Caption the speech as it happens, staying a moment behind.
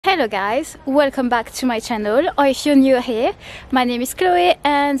Hello guys, welcome back to my channel, or if you're new here, my name is Chloe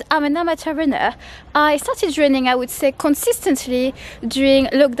and I'm an amateur runner. I started running, I would say, consistently during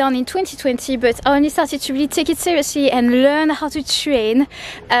lockdown in 2020, but I only started to really take it seriously and learn how to train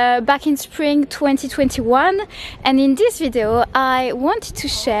back in spring 2021. And in this video I wanted to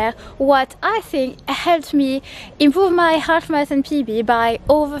share what I think helped me improve my half marathon PB by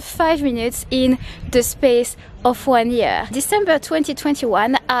over 5 minutes in the space of 1 year. December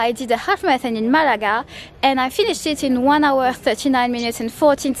 2021 I did a half marathon in Malaga and I finished it in 1 hour 39 minutes and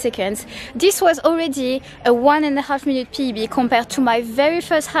 14 seconds. This was already a 1.5 minute PB compared to my very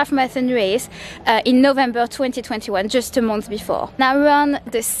first half marathon race in November 2021, just a month before. Now I ran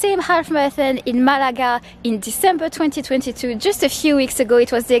the same half marathon in Malaga in December 2022, just a few weeks ago.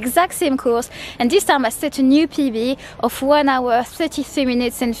 It was the exact same course and this time I set a new PB of 1 hour 33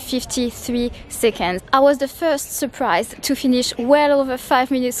 minutes and 53 seconds. I was the first surprised to finish well over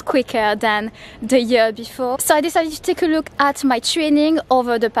 5 minutes quicker than the year before. So I decided to take a look at my training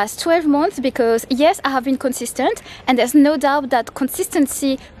over the past 12 months because yes, I have been consistent and there's no doubt that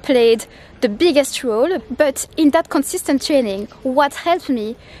consistency played the biggest role, but in that consistent training, what helped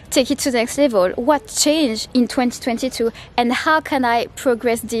me take it to the next level? What changed in 2022 and how can I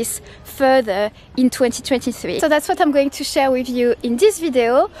progress this further in 2023? So that's what I'm going to share with you in this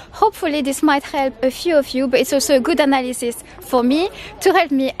video. Hopefully this might help a few of you, but it's also a good analysis for me to help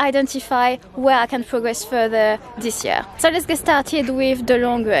me identify where I can progress further this year. So let's get started with the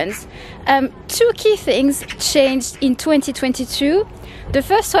long runs. Two key things changed in 2022. The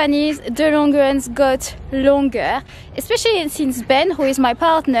first one is the long runs got longer, especially since Ben, who is my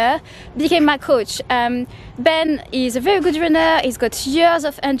partner, became my coach. Ben is a very good runner, he's got years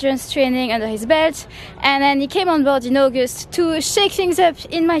of endurance training under his belt, and then he came on board in August to shake things up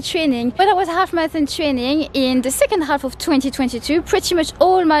in my training. When I was half marathon training in the second half of 2022, pretty much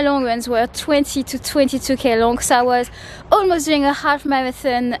all my long runs were 20 to 22k long, so I was almost doing a half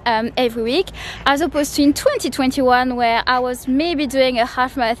marathon every week, as opposed to in 2021 where I was maybe doing a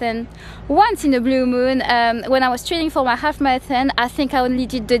half marathon once in a blue moon. When I was training for my half marathon, I think I only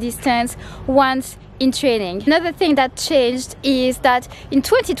did the distance once in training. Another thing that changed is that in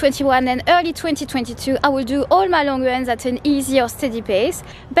 2021 and early 2022 I will do all my long runs at an easy or steady pace.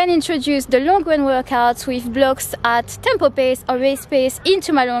 Ben introduced the long run workouts with blocks at tempo pace or race pace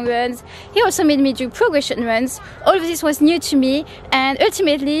into my long runs. He also made me do progression runs. All of this was new to me, and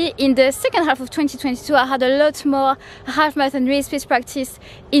ultimately in the second half of 2022 I had a lot more half marathon race pace practice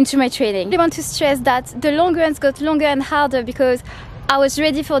into my training. I want to stress that the long runs got longer and harder because I was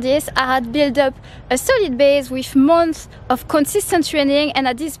ready for this. I had built up a solid base with months of consistent training, and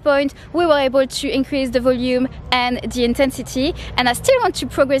at this point we were able to increase the volume and the intensity, and I still want to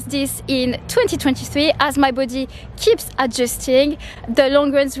progress this in 2023 as my body keeps adjusting. The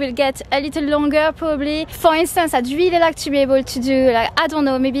long runs will get a little longer probably. For instance, I'd really like to be able to do, like, I don't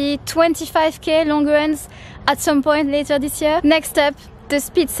know, maybe 25k long runs at some point later this year. Next up, the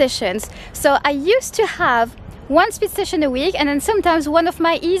speed sessions. So I used to have one speed session a week, and then sometimes one of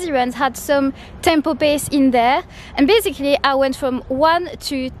my easy runs had some tempo pace in there, and basically I went from 1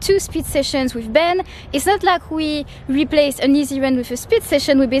 to 2 speed sessions with Ben. It's not like we replaced an easy run with a speed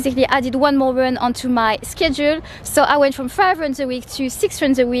session, we basically added one more run onto my schedule. So I went from 5 runs a week to 6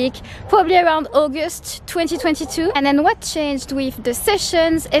 runs a week, probably around August 2022. And then what changed with the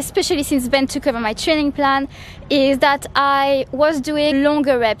sessions, especially since Ben took over my training plan, is that I was doing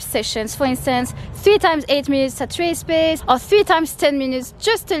longer rep sessions. For instance, 3 times 8 minutes at race pace, or 3 times 10 minutes,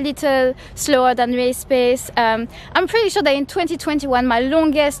 just a little slower than race pace. I'm pretty sure that in 2021 my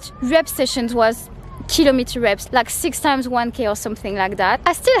longest rep sessions was kilometer reps, like 6 times 1k or something like that.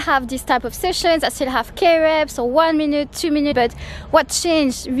 I still have this type of sessions, I still have k reps or 1 minute, 2 minutes, but what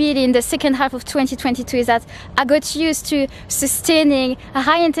changed really in the second half of 2022 is that I got used to sustaining a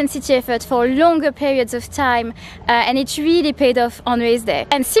high intensity effort for longer periods of time, and it really paid off on race day.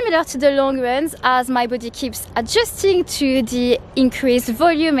 And similar to the long runs, as my body keeps adjusting to the increased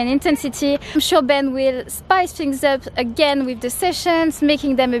volume and intensity, I'm sure Ben will spice things up again with the sessions,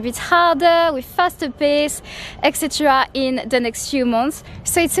 making them a bit harder, with faster pace, etc. in the next few months.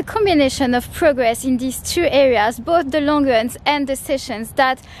 So it's a combination of progress in these two areas, both the long runs and the sessions,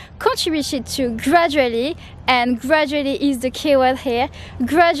 that contributed to gradually and gradually is the keyword here.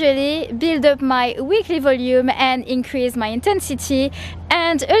 Gradually build up my weekly volume and increase my intensity,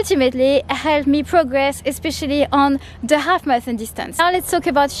 and ultimately help me progress, especially on the half marathon distance. Now let's talk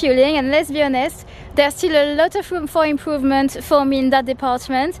about fueling, and let's be honest, there's still a lot of room for improvement for me in that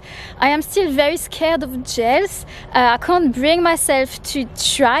department. I am still very scared of gels. I can't bring myself to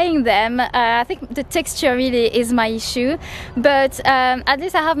trying them. I think the texture really is my issue, but at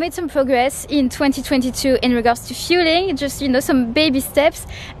least I have made some progress in 2022 in regards to fueling, just, you know, some baby steps,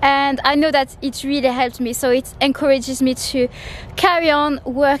 and I know that it really helped me, so it encourages me to carry on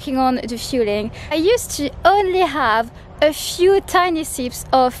working on the fueling. I used to only have a few tiny sips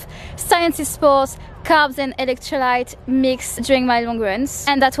of Science is Sports carbs and electrolyte mix during my long runs,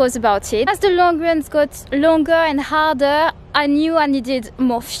 and that was about it. As the long runs got longer and harder, I knew I needed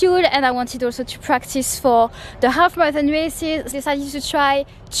more fuel, and I wanted also to practice for the half marathon races. I decided to try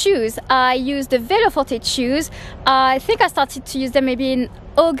chews. I used the Veloforte chews. I think I started to use them maybe in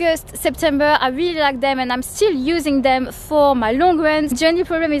August, September. I really like them, and I'm still using them for my long runs. The only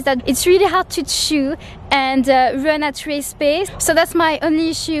problem is that it's really hard to chew and run at race pace, so that's my only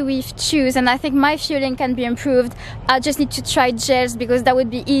issue with chews, and I think my fueling can be improved. I just need to try gels because that would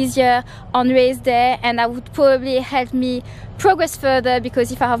be easier on race day, and that would probably help me progress further,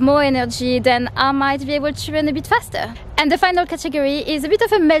 because if I have more energy, then I might be able to run a bit faster. And the final category is a bit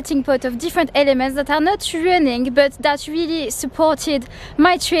of a melting pot of different elements that are not running, but that really supported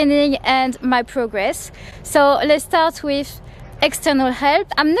my training and my progress. So let's start with external help.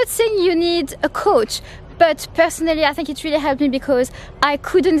 I'm not saying you need a coach, but personally I think it really helped me because I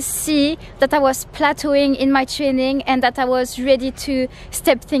couldn't see that I was plateauing in my training and that I was ready to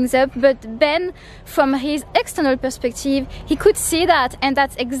step things up. But Ben, from his external perspective, he could see that, and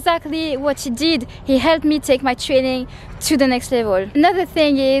that's exactly what he did. He helped me take my training to the next level. Another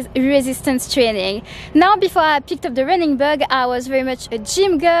thing is resistance training. Now, before I picked up the running bug, I was very much a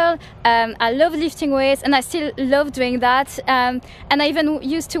gym girl. I love lifting weights, and I still love doing that. And I even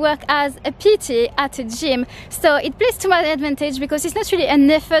used to work as a PT at a gym. So it plays to my advantage because it's not really an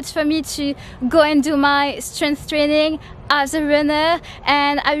effort for me to go and do my strength training as a runner,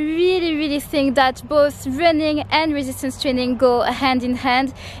 and I really think that both running and resistance training go hand in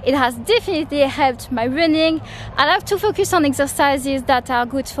hand. It has definitely helped my running. I like to focus on exercises that are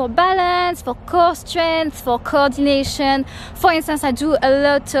good for balance, for core strength, for coordination. For instance, I do a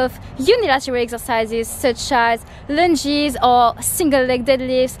lot of unilateral exercises such as lunges or single leg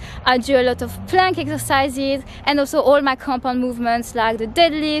deadlifts. I do a lot of plank exercises, and also all my compound movements like the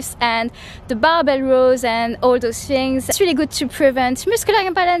deadlifts and the barbell rows and all those things. It's really good to prevent muscular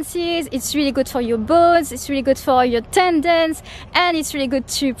imbalances, it's really good for your bones, it's really good for your tendons, and it's really good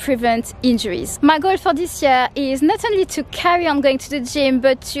to prevent injuries. My goal for this year is not only to carry on going to the gym,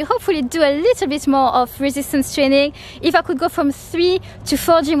 but to hopefully do a little bit more of resistance training. If I could go from 3 to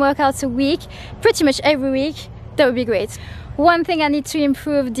 4 gym workouts a week, pretty much every week, that would be great. One thing I need to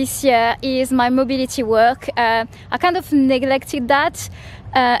improve this year is my mobility work. I kind of neglected that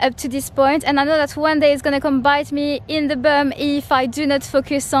up to this point, and I know that one day it's gonna come bite me in the bum if I do not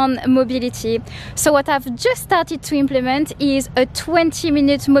focus on mobility. So what I've just started to implement is a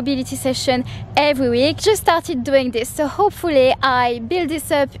 20-minute mobility session every week. Just started doing this, so hopefully I build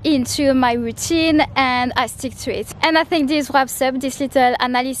this up into my routine and I stick to it. And I think this wraps up this little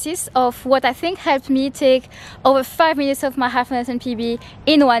analysis of what I think helped me take over 5 minutes of my half marathon PB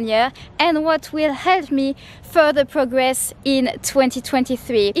in 1 year, and what will help me further progress in 2023.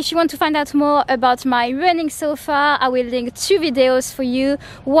 If you want to find out more about my running so far, I will link 2 videos for you.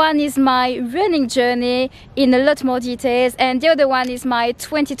 One is my running journey in a lot more details, and the other one is my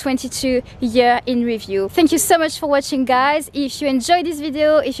 2022 year in review. Thank you so much for watching, guys. If you enjoyed this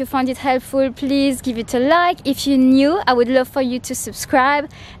video, if you found it helpful, please give it a like. If you're new, I would love for you to subscribe,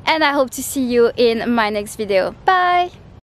 and I hope to see you in my next video. Bye!